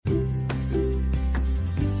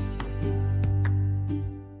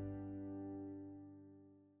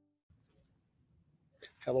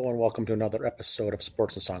Hello and welcome to another episode of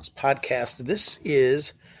Sports and Songs Podcast. This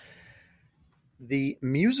is the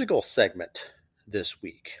musical segment this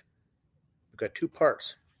week. We've got two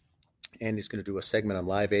parts. Andy's going to do a segment on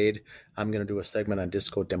Live Aid. I'm going to do a segment on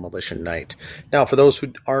Disco Demolition Night. Now, for those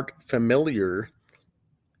who aren't familiar,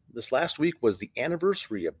 this last week was the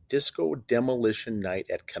anniversary of Disco Demolition Night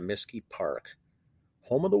at Comiskey Park,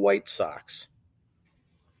 home of the White Sox.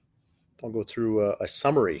 I'll go through a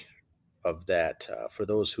summary of that for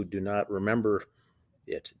those who do not remember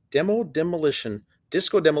it. Disco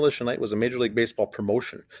Demolition Night was a Major League Baseball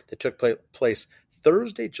promotion that took place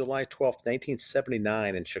Thursday, July 12th,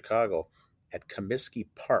 1979 in Chicago at Comiskey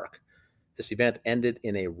Park. This event ended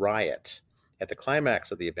in a riot. At the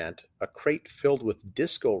climax of the event, a crate filled with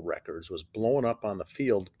disco records was blown up on the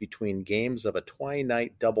field between games of a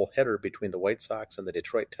twilight doubleheader between the White Sox and the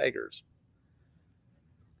Detroit Tigers.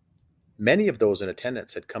 Many of those in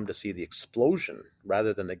attendance had come to see the explosion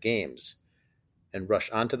rather than the games and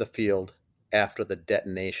rush onto the field after the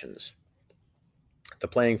detonations. The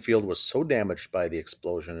playing field was so damaged by the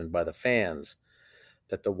explosion and by the fans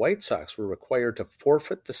that the White Sox were required to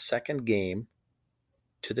forfeit the second game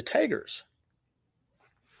to the Tigers.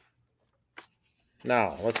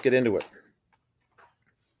 Now, let's get into it.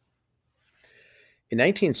 In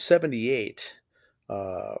 1978,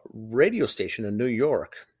 a radio station in New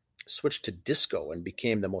York switched to disco and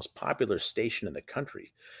became the most popular station in the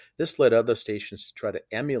country. This led other stations to try to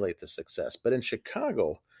emulate the success, but in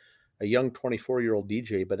Chicago, a young 24-year-old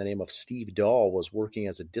DJ by the name of Steve Dahl was working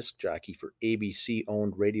as a disc jockey for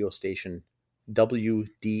ABC-owned radio station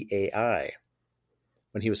WDAI.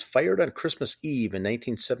 When he was fired on Christmas Eve in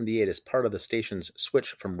 1978 as part of the station's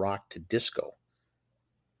switch from rock to disco.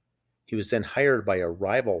 He was then hired by a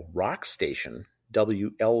rival rock station,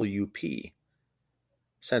 WLUP,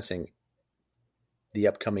 sensing the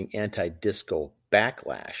upcoming anti-disco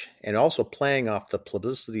backlash and also playing off the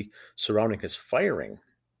publicity surrounding his firing.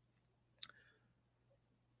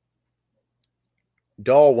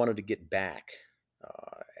 Dahl wanted to get back,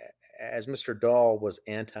 as Mr. Dahl was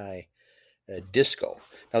anti-disco.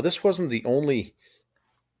 Now, this wasn't the only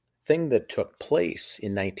thing that took place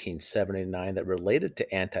in 1979 that related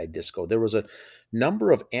to anti-disco. There was a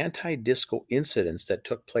number of anti-disco incidents that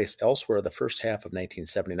took place elsewhere the first half of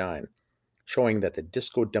 1979, showing that the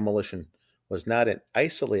disco demolition was not an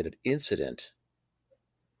isolated incident.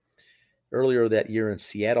 Earlier that year in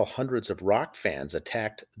Seattle, hundreds of rock fans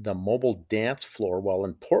attacked the mobile dance floor, while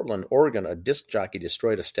in Portland, Oregon, a disc jockey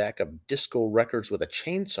destroyed a stack of disco records with a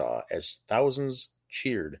chainsaw as thousands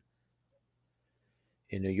cheered.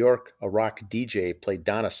 In New York, a rock DJ played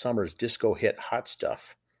Donna Summer's disco hit Hot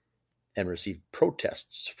Stuff and received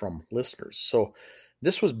protests from listeners. So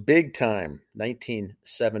this was big time,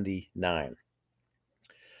 1979.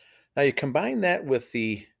 Now you combine that with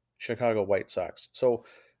the Chicago White Sox. So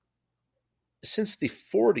since the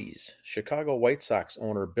 40s, Chicago White Sox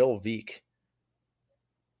owner Bill Veeck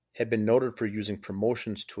had been noted for using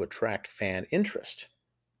promotions to attract fan interest.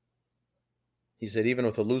 He said, even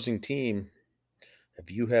with a losing team, if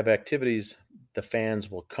you have activities, the fans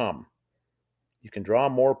will come. You can draw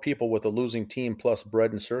more people with a losing team plus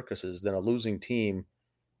bread and circuses than a losing team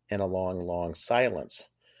and a long, long silence.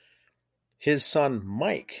 His son,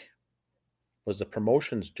 Mike, was the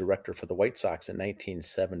promotions director for the White Sox in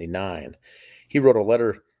 1979. He wrote a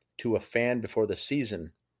letter to a fan before the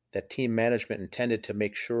season that team management intended to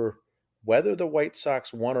make sure whether the White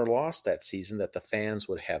Sox won or lost that season, that the fans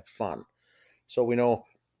would have fun. So we know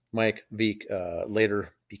Mike Veeck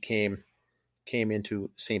later came into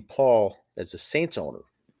St. Paul as the Saints owner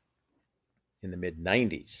in the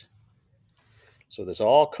mid-90s. So this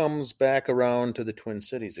all comes back around to the Twin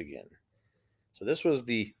Cities again. So this was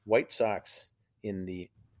the White Sox in the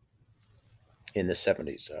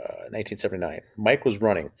 70s, 1979. Mike was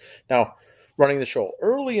running the show.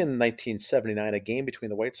 Early in 1979, a game between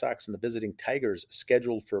the White Sox and the visiting Tigers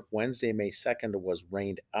scheduled for Wednesday, May 2nd was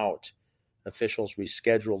rained out. Officials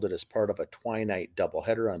rescheduled it as part of a twilight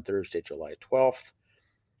doubleheader on Thursday, July 12th.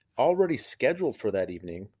 Already scheduled for that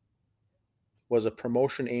evening was a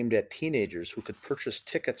promotion aimed at teenagers who could purchase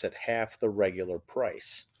tickets at half the regular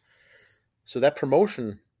price. So that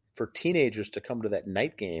promotion for teenagers to come to that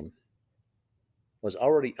night game was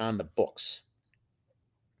already on the books.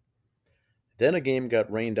 Then a game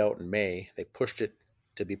got rained out in May. They pushed it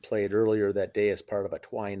to be played earlier that day as part of a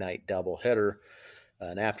twilight doubleheader,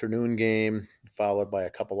 an afternoon game followed by a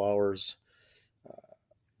couple hours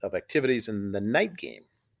of activities in the night game.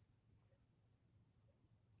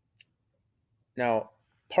 Now,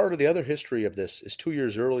 part of the other history of this is 2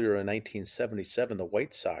 years earlier in 1977, the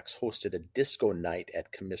White Sox hosted a disco night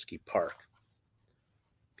at Comiskey Park.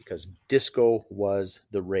 because disco was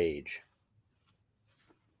the rage.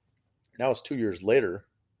 Now it's 2 years later,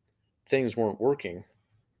 things weren't working,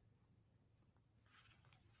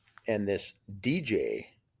 and this DJ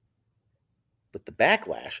with the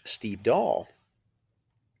backlash, Steve Dahl,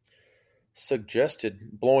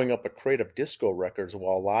 suggested blowing up a crate of disco records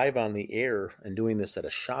while live on the air and doing this at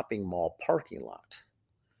a shopping mall parking lot.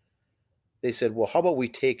 They said, well, how about we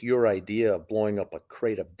take your idea of blowing up a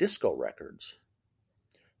crate of disco records,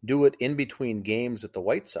 do it in between games at the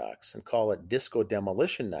White Sox, and call it Disco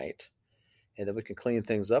Demolition Night, and then we can clean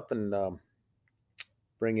things up and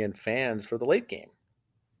bring in fans for the late game.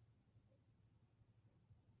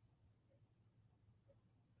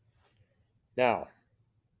 Now,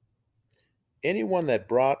 anyone that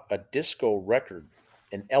brought a disco record,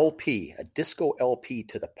 an LP, a disco LP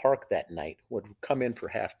to the park that night would come in for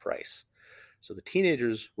half price. So the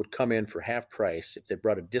teenagers would come in for half price if they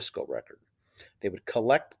brought a disco record. They would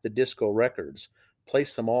collect the disco records,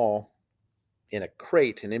 place them all in a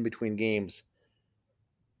crate, and in between games,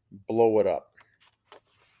 blow it up.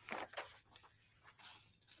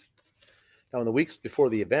 Now, in the weeks before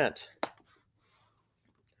the event,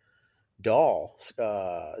 Dahl,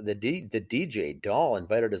 the DJ Dahl,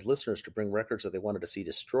 invited his listeners to bring records that they wanted to see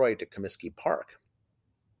destroyed to Comiskey Park.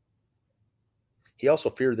 He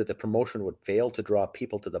also feared that the promotion would fail to draw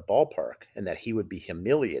people to the ballpark and that he would be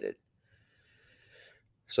humiliated.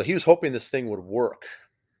 So he was hoping this thing would work,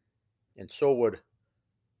 and so would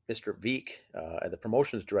Mr. Veeck, the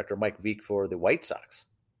promotions director, Mike Veeck, for the White Sox.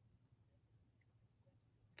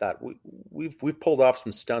 Thought we've pulled off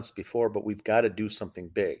some stunts before, but we've got to do something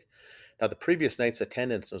big. Now, the previous night's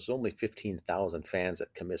attendance was only 15,000 fans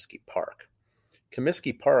at Comiskey Park.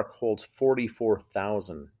 Comiskey Park holds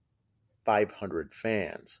 44,500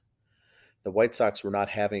 fans. The White Sox were not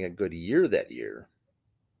having a good year that year,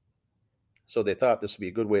 so they thought this would be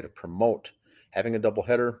a good way to promote having a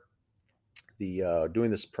doubleheader,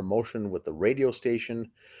 doing this promotion with the radio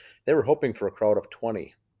station. They were hoping for a crowd of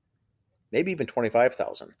 20, maybe even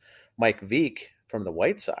 25,000. Mike Veeck from the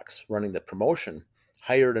White Sox, running the promotion,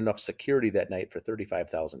 hired enough security that night for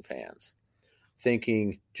 35,000 fans,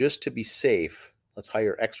 thinking just to be safe, let's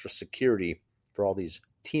hire extra security for all these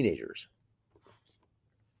teenagers.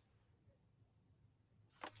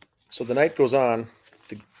 So the night goes on.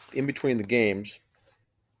 In between the games,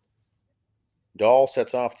 Dahl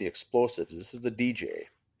sets off the explosives. This is the DJ.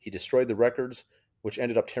 He destroyed the records, which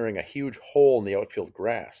ended up tearing a huge hole in the outfield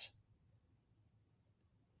grass.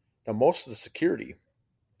 Now, most of the security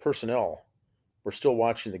personnel were still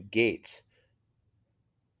watching the gates,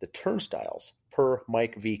 the turnstiles, per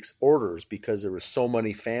Mike Veeck's orders, because there were so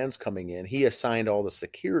many fans coming in. He assigned all the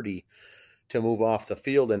security to move off the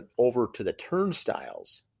field and over to the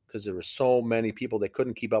turnstiles because there were so many people they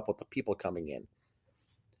couldn't keep up with the people coming in.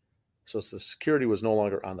 So the security was no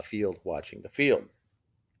longer on the field watching the field.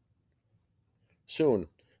 Soon,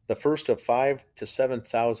 the first of 5,000 to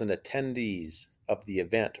 7,000 attendees of the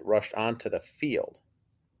event rushed onto the field.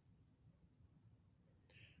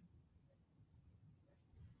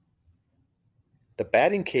 The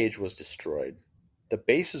batting cage was destroyed. The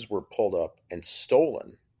bases were pulled up and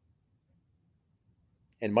stolen.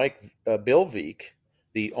 And Bill Veeck,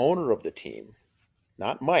 the owner of the team,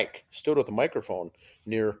 not Mike, stood with a microphone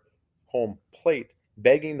near home plate,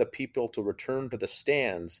 begging the people to return to the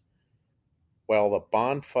stands while the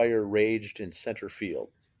bonfire raged in center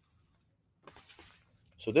field.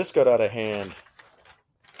 So this got out of hand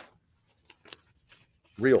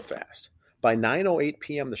real fast. By 9:08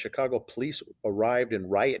 p.m., the Chicago police arrived in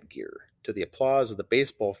riot gear to the applause of the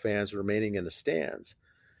baseball fans remaining in the stands.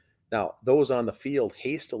 Now, those on the field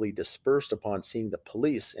hastily dispersed upon seeing the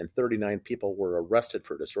police, and 39 people were arrested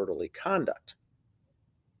for disorderly conduct.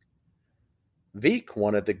 Veeck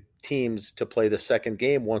wanted the teams to play the second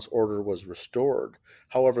game once order was restored.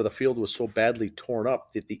 However, the field was so badly torn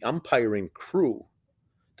up that the umpiring crew,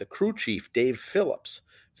 the crew chief, Dave Phillips,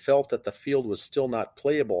 felt that the field was still not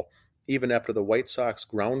playable even after the White Sox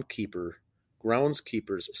groundskeepers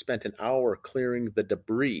spent an hour clearing the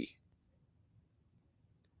debris.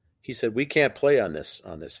 He said, "We can't play on this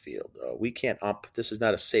field. We can't ump. This is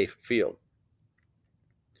not a safe field."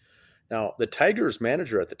 Now, the Tigers'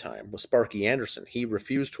 manager at the time was Sparky Anderson. He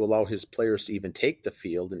refused to allow his players to even take the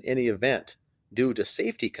field in any event due to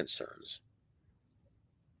safety concerns.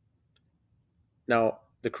 Now,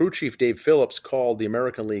 the crew chief, Dave Phillips, called the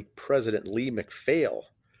American League president, Lee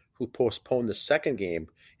MacPhail, who postponed the second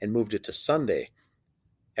game and moved it to Sunday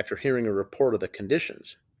after hearing a report of the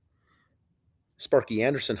conditions. Sparky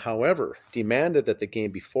Anderson, however, demanded that the game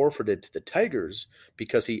be forfeited to the Tigers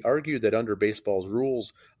because he argued that under baseball's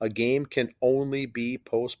rules, a game can only be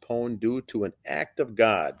postponed due to an act of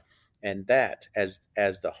God, and that, as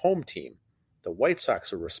the home team, the White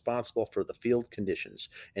Sox are responsible for the field conditions.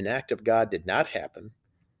 An act of God did not happen.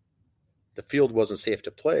 The field wasn't safe to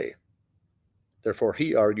play. Therefore,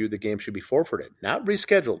 he argued the game should be forfeited, not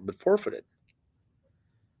rescheduled, but forfeited.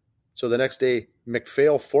 So the next day,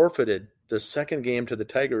 MacPhail forfeited the second game to the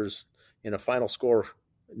Tigers in a final score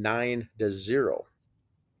 9-0.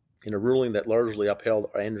 In a ruling that largely upheld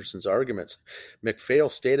Anderson's arguments, MacPhail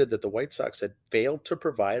stated that the White Sox had failed to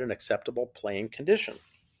provide an acceptable playing condition.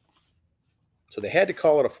 So they had to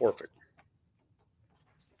call it a forfeit.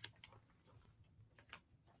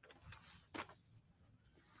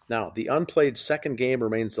 Now, the unplayed second game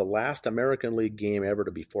remains the last American League game ever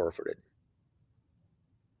to be forfeited.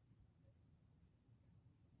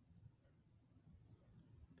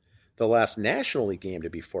 The last National League game to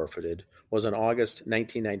be forfeited was in August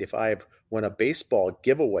 1995 when a baseball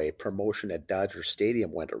giveaway promotion at Dodger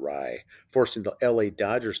Stadium went awry, forcing the LA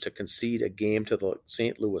Dodgers to concede a game to the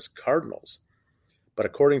St. Louis Cardinals. But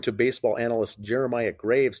according to baseball analyst Jeremiah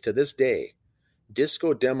Graves, to this day,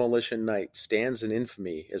 Disco Demolition Night stands in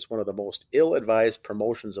infamy as one of the most ill-advised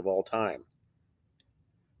promotions of all time,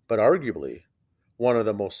 but arguably one of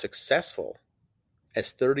the most successful, as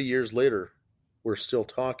 30 years later, we're still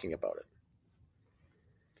talking about it.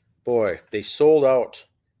 Boy, they sold out.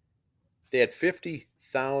 They had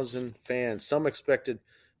 50,000 fans. Some expected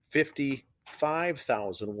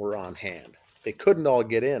 55,000 were on hand. They couldn't all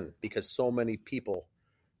get in because so many people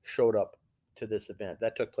showed up to this event.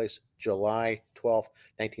 That took place July 12th,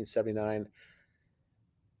 1979.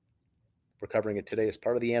 We're covering it today as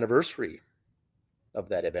part of the anniversary of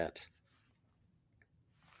that event.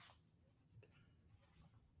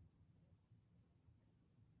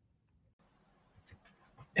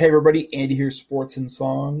 Hey everybody, Andy here, Sports and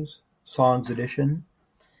Songs Edition.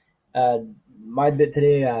 My bit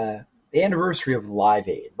today, the anniversary of Live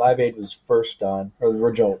Aid. Live Aid was first done, or the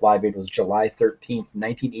original Live Aid was July 13th,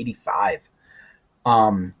 1985.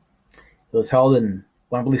 It was held in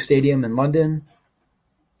Wembley Stadium in London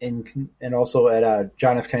and also at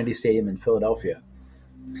John F. Kennedy Stadium in Philadelphia.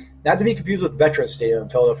 Not to be confused with Veterans Stadium in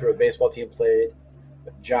Philadelphia, where the baseball team played,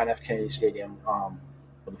 but John F. Kennedy Stadium,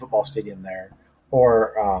 the football stadium there,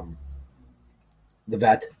 or the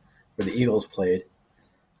Vet, where the Eagles played.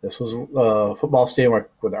 This was a football stadium where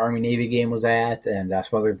the Army-Navy game was at, and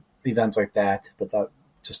some other events like that, but that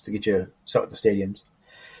just to get you set with the stadiums.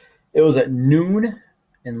 It was at noon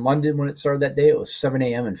in London when it started that day. It was 7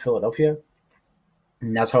 a.m. in Philadelphia,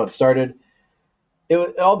 and that's how it started.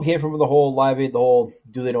 It all came from the whole Live Aid, the whole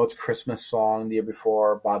Do They Know It's Christmas song the year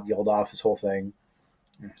before, Bob Geldof, his whole thing.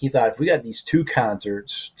 He thought if we got these two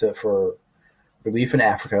concerts for relief in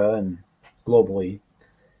Africa and globally,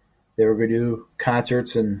 they were going to do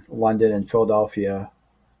concerts in London and Philadelphia,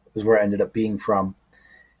 is where it ended up being from.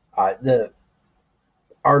 The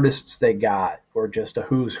artists they got were just a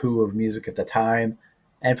who's who of music at the time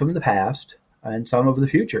and from the past and some of the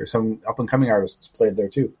future. Some up-and-coming artists played there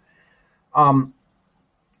too. And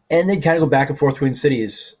they kind of go back and forth between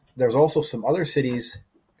cities. There's also some other cities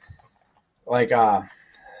like the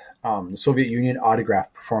Soviet Union.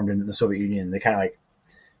 Autograph performed in the Soviet Union. They kind of like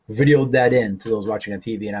videoed that in to those watching on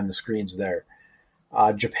TV and on the screens there.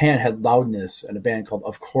 Japan had Loudness and a band called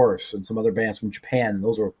Of Course and some other bands from Japan.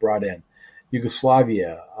 Those were brought in.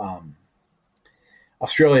 Yugoslavia,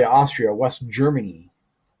 Australia, Austria, West Germany,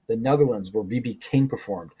 the Netherlands, where B.B. King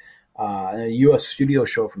performed, and a U.S. studio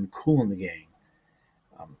show from Kool and the Gang.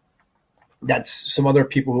 That's some other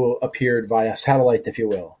people who appeared via satellite, if you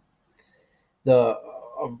will. The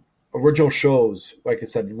original shows, like I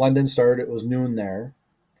said, London started, it was noon there.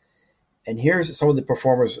 And here's some of the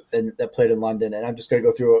performers that played in London, and I'm just going to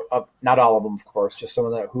go through, not all of them, of course, just some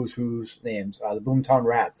of the who's names. The Boomtown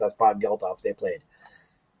Rats, that's Bob Geldof, they played.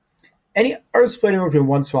 Any artists played anywhere between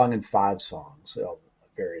one song and 5 songs,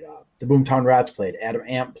 varied up. The Boomtown Rats played, Adam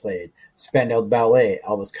Ant played, Spandau Ballet,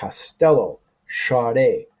 Elvis Costello,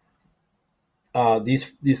 Sade.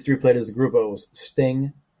 These three played as a group. It was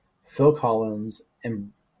Sting, Phil Collins,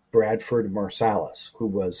 and Bradford Marsalis, who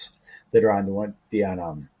was later on to be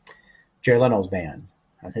on Jay Leno's band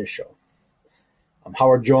on his show.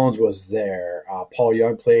 Howard Jones was there. Paul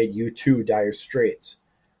Young played U2, Dire Straits,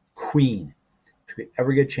 Queen. If you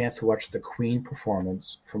ever get a chance to watch the Queen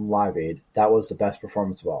performance from Live Aid, that was the best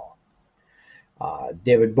performance of all.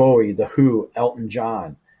 David Bowie, The Who, Elton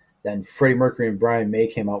John. Then Freddie Mercury and Brian May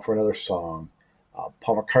came out for another song.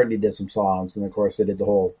 Paul McCartney did some songs, and of course they did the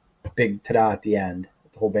whole big ta-da at the end,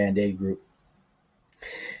 the whole Band-Aid group.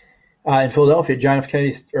 In Philadelphia, John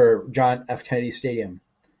F. Kennedy Stadium,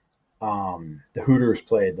 the Hooters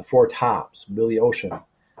played, the Four Tops, Billy Ocean,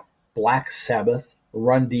 Black Sabbath,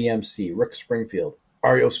 Run DMC, Rick Springfield,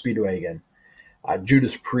 REO Speedwagon,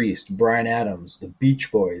 Judas Priest, Bryan Adams, the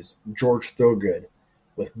Beach Boys, George Thorogood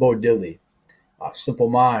with Bo Diddley, Simple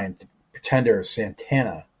Mind, Pretenders,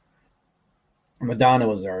 Santana, Madonna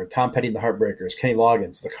was there, Tom Petty and the Heartbreakers, Kenny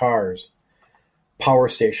Loggins, the Cars, Power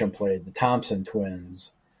Station played, the Thompson Twins,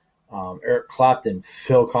 Eric Clapton,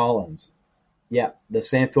 Phil Collins. Yeah, the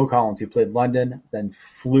same Phil Collins who played London, then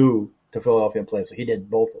flew to Philadelphia and played. So he did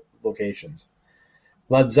both locations.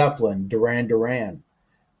 Led Zeppelin, Duran Duran.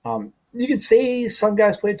 You could say some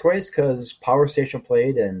guys played twice because Power Station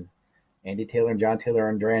played and Andy Taylor and John Taylor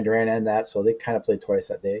and Duran Duran and that, so they kind of played twice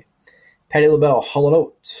that day. Patti LaBelle, Hull and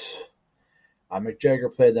Oates. Mick Jagger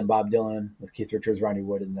played, then Bob Dylan with Keith Richards, Ronnie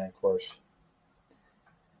Wood, and then, of course,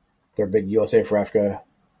 their big USA for Africa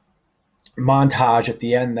montage at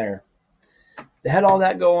the end there. They had all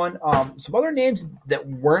that going. Some other names that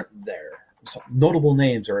weren't there, some notable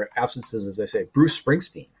names or absences, as they say. Bruce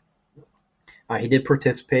Springsteen. He did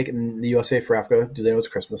participate in the USA for Africa, Do They Know It's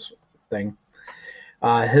Christmas thing.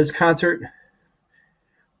 His concert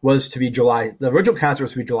was to be the original concert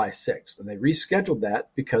was to be July 6th, and they rescheduled that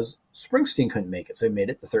because Springsteen couldn't make it, so they made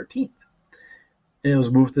it the 13th. And it was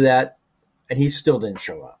moved to that, and he still didn't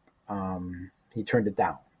show up. He turned it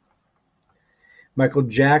down. Michael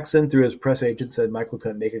Jackson, through his press agent, said Michael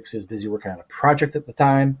couldn't make it because he was busy working on a project at the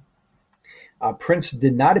time. Prince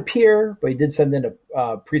did not appear, but he did send in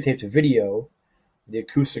a pre-taped video, the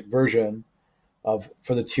acoustic version of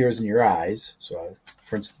For the Tears in Your Eyes. So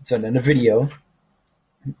Prince sent in a video.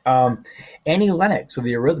 Annie Lennox of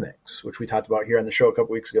the Eurythmics, which we talked about here on the show a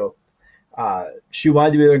couple weeks ago, she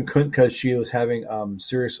wanted to be there and couldn't because she was having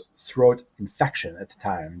serious throat infection at the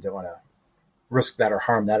time. Didn't want to risk that or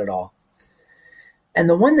harm that at all. And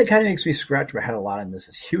the one that kind of makes me scratch my head a lot on this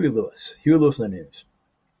is Huey Lewis. Huey Lewis in the news.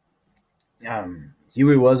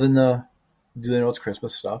 Huey was in the Do They Know It's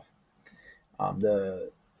Christmas stuff.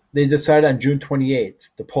 They decided on June 28th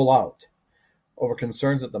to pull out over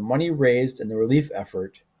concerns that the money raised in the relief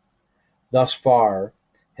effort thus far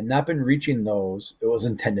had not been reaching those it was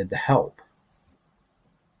intended to help.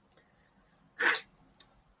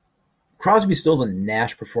 Crosby, Stills, and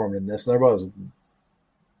Nash performed in this, and everybody was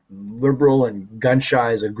liberal and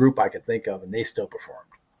gun-shy as a group I could think of, and they still performed.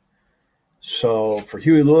 So for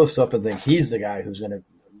Huey Lewis up and think he's the guy who's going to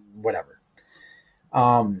whatever.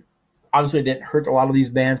 Obviously, it didn't hurt a lot of these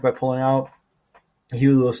bands by pulling out.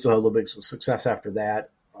 Huey Lewis still had a little bit of success after that.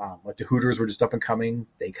 Like the Hooters were just up and coming.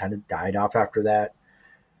 They kind of died off after that.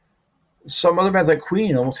 Some other bands like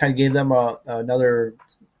Queen almost kind of gave them another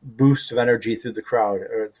boost of energy through the crowd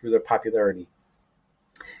or through their popularity.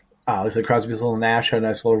 Looks like Crosby, Stills, and Nash had a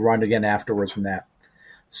nice little run again afterwards from that.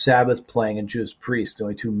 Sabbath playing and Judas Priest, the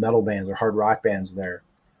only two metal bands or hard rock bands there.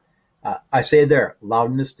 I say there,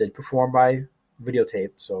 Loudness did perform by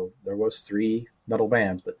videotape, so there was 3 metal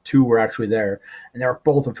bands, but 2 were actually there, and they were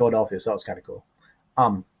both in Philadelphia, so that was kind of cool.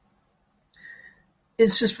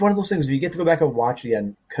 It's just one of those things, if you get to go back and watch it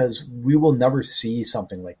again, because we will never see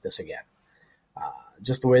something like this again.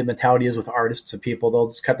 Just the way the mentality is with artists and people, they'll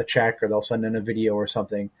just cut the check or they'll send in a video or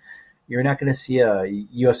something. You're not going to see a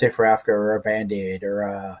USA for Africa or a Band-Aid or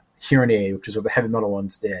a Hearing Aid, which is what the heavy metal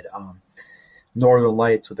ones did. Northern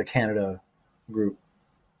Lights with the Canada group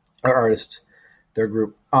or artists, their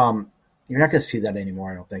group. You're not going to see that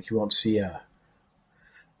anymore, I don't think. You won't see a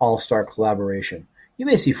all-star collaboration. You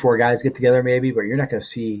may see 4 guys get together maybe, but you're not going to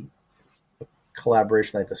see a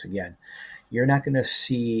collaboration like this again. You're not going to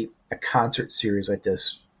see a concert series like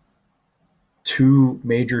this. 2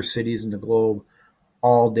 major cities in the globe,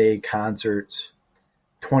 all-day concerts,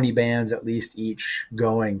 20 bands at least each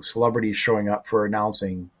going, celebrities showing up for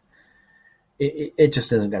announcing. It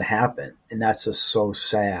just isn't going to happen, and that's just so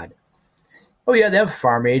sad. Oh, yeah, they have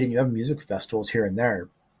Farm Aid, and you have music festivals here and there.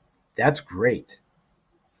 That's great.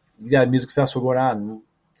 You got a music festival going on,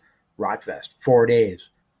 Rockfest, 4 days,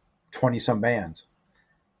 20-some bands.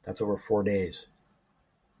 That's over 4 days.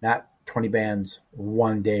 Not 20 bands,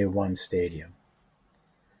 1 day, 1 stadium.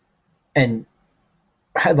 And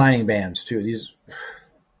headlining bands, too. These,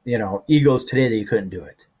 egos today, they couldn't do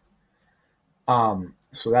it.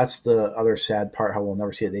 So that's the other sad part, how we'll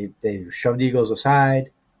never see it. They shoved egos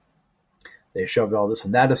aside. They shoved all this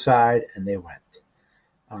and that aside, and they went.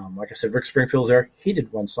 Like I said, Rick Springfield was there. He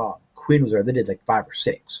did 1 song. Queen was there. They did like 5 or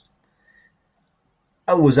 6.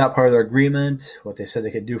 Was that part of their agreement? What they said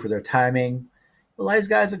they could do for their timing? A lot of these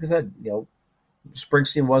guys, like I said,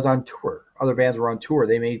 Springsteen was on tour. Other bands were on tour.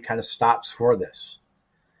 They made kind of stops for this.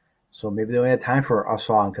 So maybe they only had time for a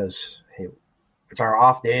song because, hey, it's our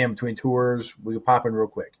off day in between tours. We can pop in real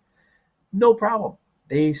quick. No problem.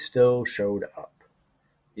 They still showed up.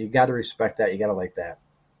 You got to respect that. You got to like that.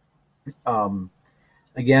 Um,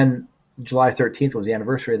 Again, July 13th was the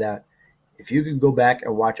anniversary of that. If you could go back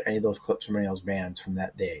and watch any of those clips from any of those bands from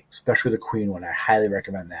that day, especially the Queen one, I highly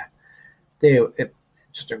recommend that. It's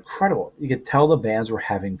just incredible. You could tell the bands were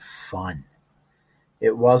having fun.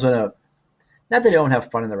 It wasn't a not that they don't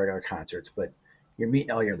have fun in the regular concerts, but you're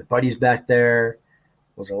meeting all your the buddies back there. It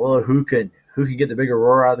was a little who could get the bigger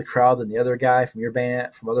roar out of the crowd than the other guy from your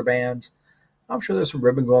band from other bands. I'm sure there's some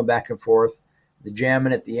ribbon going back and forth. The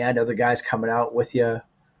jamming at the end, other guys coming out with you.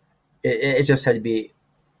 It just had to be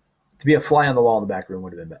a fly on the wall in the back room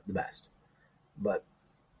would have been the best. But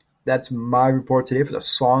that's my report today for the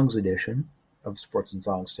songs edition of Sports and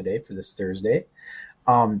Songs today for this Thursday.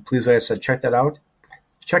 Please, like I said, check that out.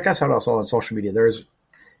 Check us out also on social media. There's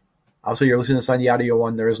obviously you're listening to this on the audio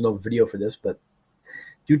one. There is no video for this, but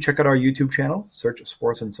do check out our YouTube channel. Search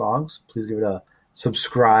Sports and Songs. Please give it a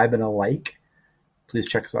subscribe and a like. Please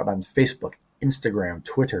check us out on Facebook, Instagram,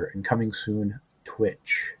 Twitter, and coming soon,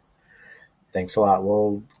 Twitch. Thanks a lot.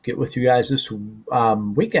 We'll get with you guys this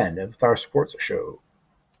weekend with our sports show.